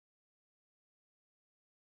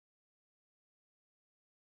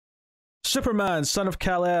Superman, Son of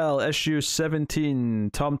Kal-El, issue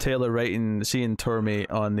 17. Tom Taylor writing, Cian Tormey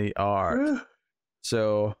on the art.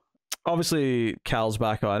 So, obviously, Cal's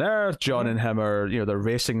back on Earth. John and him are, they're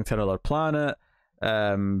racing to another planet.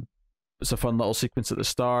 It's a fun little sequence at the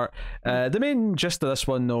start. The main gist of this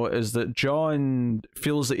one, though, is that John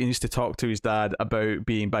feels that he needs to talk to his dad about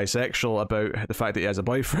being bisexual, about the fact that he has a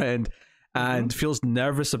boyfriend, and feels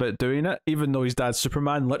nervous about doing it, even though his dad's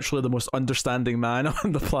Superman, literally the most understanding man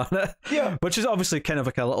on the planet. Yeah. Which is obviously kind of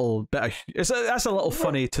like a little bit of, that's a little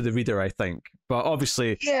funny to the reader, I think. But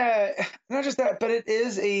obviously... Yeah, not just that, but it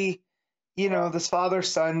is a, this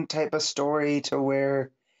father-son type of story to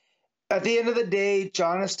where at the end of the day,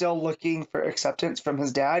 John is still looking for acceptance from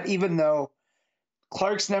his dad, even though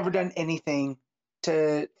Clark's never done anything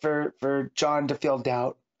for John to feel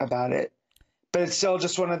doubt about it. But it's still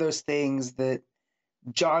just one of those things that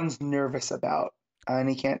John's nervous about, and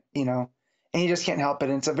he can't, and he just can't help it.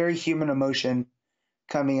 And it's a very human emotion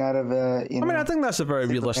coming out of a, I think that's a very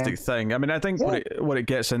realistic thing. I think what it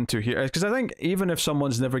gets into here, because I think even if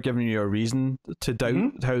someone's never given you a reason to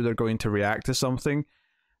doubt how they're going to react to something,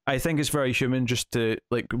 I think it's very human just to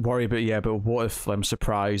worry about, but what if I'm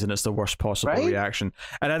surprised and it's the worst possible reaction?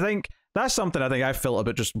 And I think that's something I felt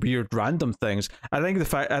about just weird random things. I think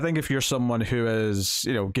if you're someone who is,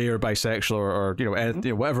 gay or bisexual or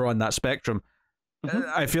whatever on that spectrum,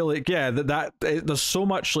 I feel like, there's so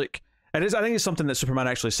much I think it's something that Superman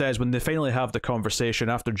actually says when they finally have the conversation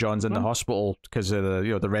after John's in the hospital because of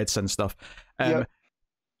the Red Sun stuff.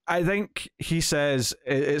 I think he says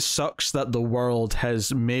it sucks that the world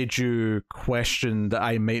has made you question that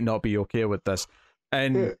I might not be okay with this.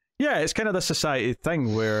 And it's kind of the society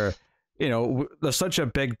thing where, there's such a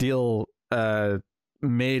big deal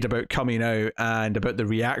made about coming out and about the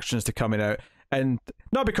reactions to coming out. And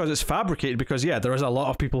not because it's fabricated, because, there is a lot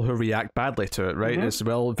of people who react badly to it, right? It's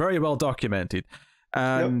very well documented.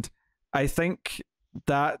 And I think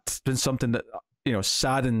that's been something that,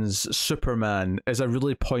 saddens Superman is a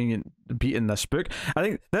really poignant beat in this book. I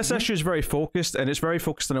think this issue is very focused, and it's very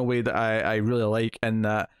focused in a way that I really like, in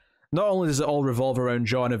that not only does it all revolve around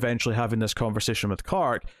John eventually having this conversation with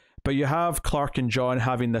Clark, but you have Clark and John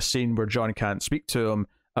having this scene where John can't speak to him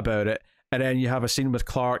about it, and then you have a scene with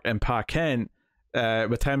Clark and Pa Kent,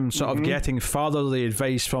 with him sort of getting fatherly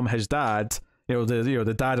advice from his dad,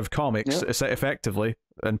 the dad of comics, effectively,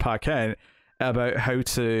 and Pa Kent, about how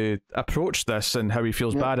to approach this and how he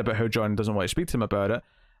feels bad about how John doesn't want to speak to him about it.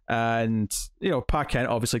 And, Pa Kent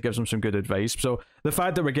obviously gives him some good advice. So the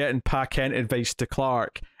fact that we're getting Pa Kent advice to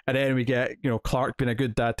Clark, and then we get, Clark being a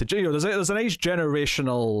good dad to there's a nice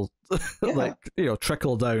generational,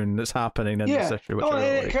 trickle down that's happening in this issue. Which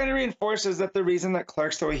and it kind of reinforces that the reason that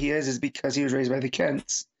Clark's the way he is because he was raised by the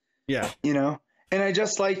Kents. Yeah. And I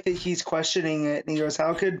just like that he's questioning it, and he goes,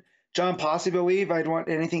 how could John possibly believe I'd want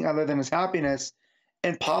anything other than his happiness?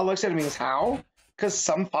 And Pa looks at him and goes, how? Because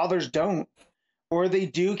some fathers don't. Or they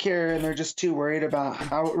do care and they're just too worried about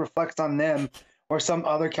how it reflects on them or some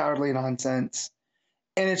other cowardly nonsense.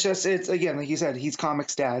 And it's again, like you said, he's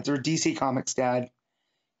Comics Dad's or DC Comics Dad,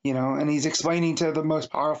 and he's explaining to the most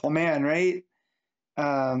powerful man, right?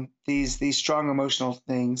 These strong emotional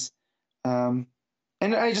things. And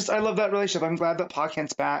I love that relationship. I'm glad that Pa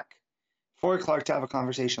Kent's back for Clark to have a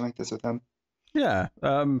conversation like this with him. Yeah.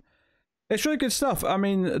 It's really good stuff. I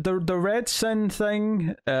mean, the Red Sin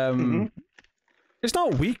thing, it's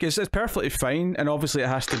not weak. It's perfectly fine. And obviously it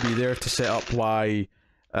has to be there to set up why,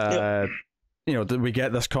 we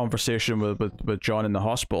get this conversation with John in the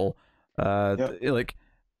hospital. I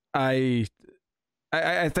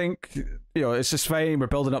think, it's just fine. We're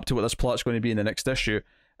building up to what this plot's going to be in the next issue.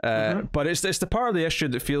 But it's the part of the issue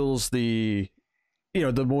that feels the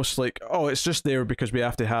most it's just there because we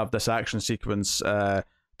have to have this action sequence to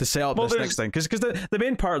set up this next thing. Because the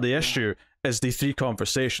main part of the issue is the three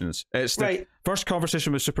conversations. It's the first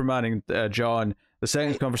conversation with Superman and John, the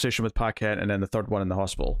second conversation with Pa Kent, and then the third one in the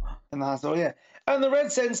hospital. In the hospital, yeah. And the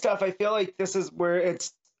Red Sin stuff, I feel like this is where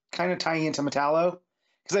it's kind of tying into Metallo.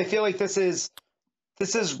 Because I feel like this is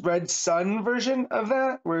Red Sun version of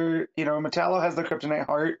that, where, Metallo has the kryptonite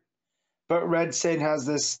heart, but Red Sin has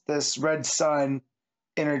this Red Sun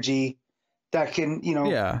energy that can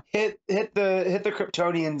hit the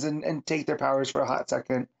Kryptonians and take their powers for a hot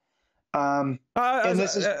second. And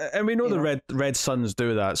we know the Red Suns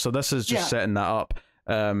do that, so this is just setting that up.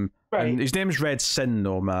 And his name's Red Sin,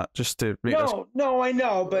 though, Matt. Just to make no, I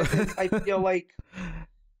know, but I feel like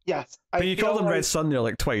yes. But you called him Red Sun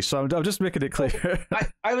there twice, so I'm just making it clear.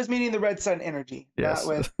 I was meaning the Red Sun energy, yes.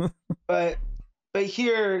 but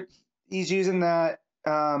here he's using that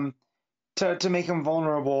to make him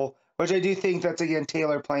vulnerable, which I do think that's again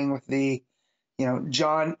Taylor playing with the,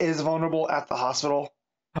 John is vulnerable at the hospital.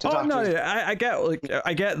 Oh no, I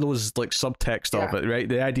get those like subtext of it, right?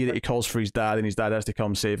 The idea that he calls for his dad and his dad has to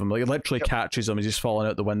come save him, like he literally catches him as he's falling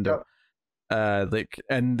out the window.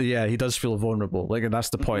 He does feel vulnerable, like, and that's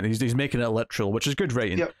the point. He's making it literal, which is good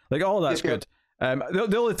writing. Like all of that's good.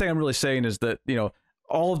 The only thing I'm really saying is that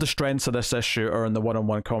all of the strengths of this issue are in the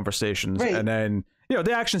one-on-one conversations, and then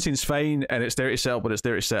the action scene's fine and it's there to set up what it's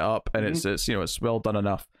there to set up, and it's well done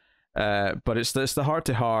enough. But it's the heart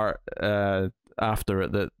to heart after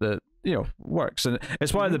it that works, and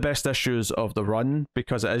it's one of the best issues of the run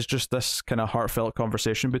because it is just this kind of heartfelt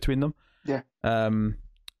conversation between them.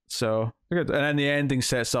 So good. And then the ending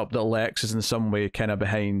sets up that Lex is in some way kind of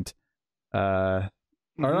behind or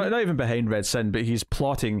not even behind Red Sin, but he's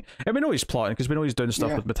plotting, and we know he's plotting because we know he's doing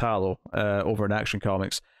stuff with Metallo over in Action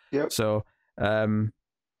Comics. So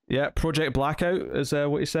Project Blackout is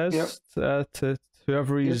what he says to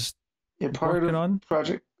whoever he's working on.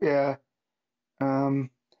 Project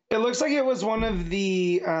it looks like it was one of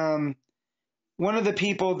the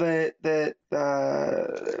people that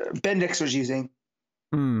Bendix was using.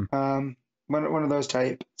 One of those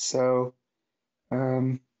type. So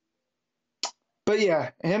but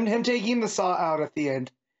him taking the saw out at the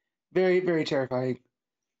end, very, very terrifying.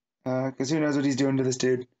 Because who knows what he's doing to this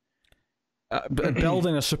dude.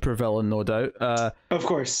 Building a supervillain, no doubt. Of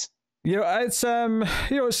course. It's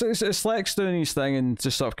Lex doing his thing and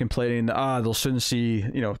just sort of complaining that they'll soon see,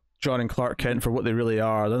 John and Clark Kent for what they really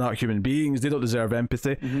are. They're not human beings. They don't deserve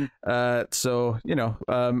empathy.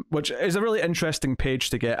 Which is a really interesting page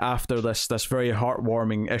to get after this very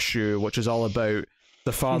heartwarming issue, which is all about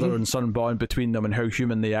the father and son bond between them and how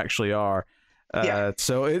human they actually are.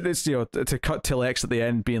 So it's to cut to Lex at the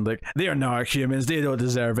end being like, they are not humans, they don't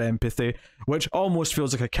deserve empathy, which almost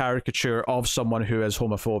feels like a caricature of someone who is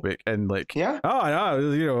homophobic and like they're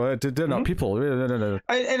not people. No.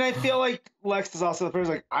 And I feel like Lex is also the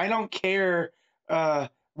person like, I don't care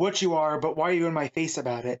what you are, but why are you in my face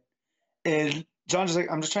about it? And John's just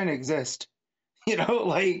like, I'm just trying to exist. It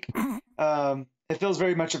feels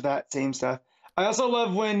very much of that same stuff. I also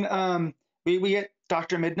love when we get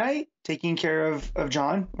Dr. Midnight taking care of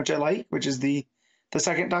John, which I like, which is the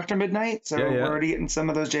second Dr. Midnight. So we're already getting some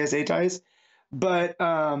of those JSA ties. But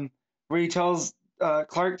where he tells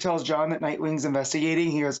Clark tells John that Nightwing's investigating,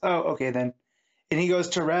 he goes, oh, okay then. And he goes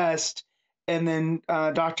to rest. And then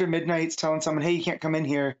Dr. Midnight's telling someone, hey, you can't come in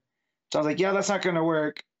here. John's like, yeah, that's not going to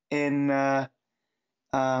work. And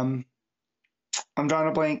I'm drawing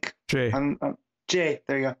a blank. Jay,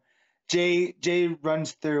 there you go. Jay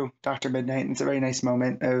runs through Dr. Midnight, and it's a very nice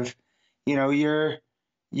moment of, you're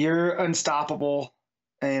unstoppable.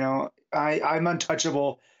 I'm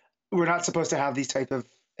untouchable. We're not supposed to have these type of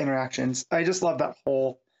interactions. I just love that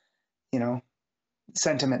whole,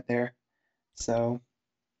 sentiment there. So.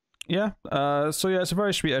 It's a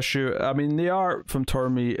very sweet issue. I mean, the art from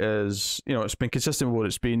Tormey is, it's been consistent with what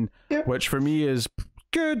it's been, which for me is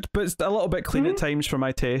good, but it's a little bit clean at times for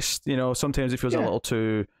my taste. Sometimes it feels a little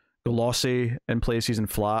too glossy in places and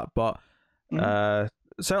flat, but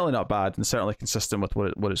certainly not bad and certainly consistent with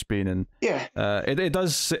what it's been. And it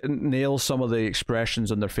does nail some of the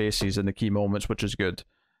expressions on their faces in the key moments, which is good.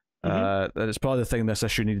 And it's probably the thing this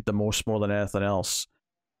issue needed the most more than anything else.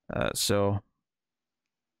 Sweet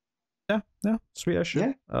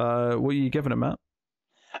issue. What are you giving it, Matt?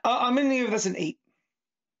 I'm gonna give this an 8.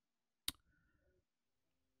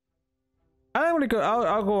 I'm gonna go.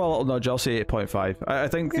 I'll go a little nudge. I'll say 8.5. I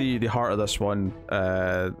think the heart of this one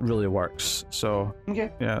really works. So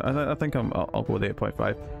I think I'll go with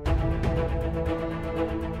 8.5.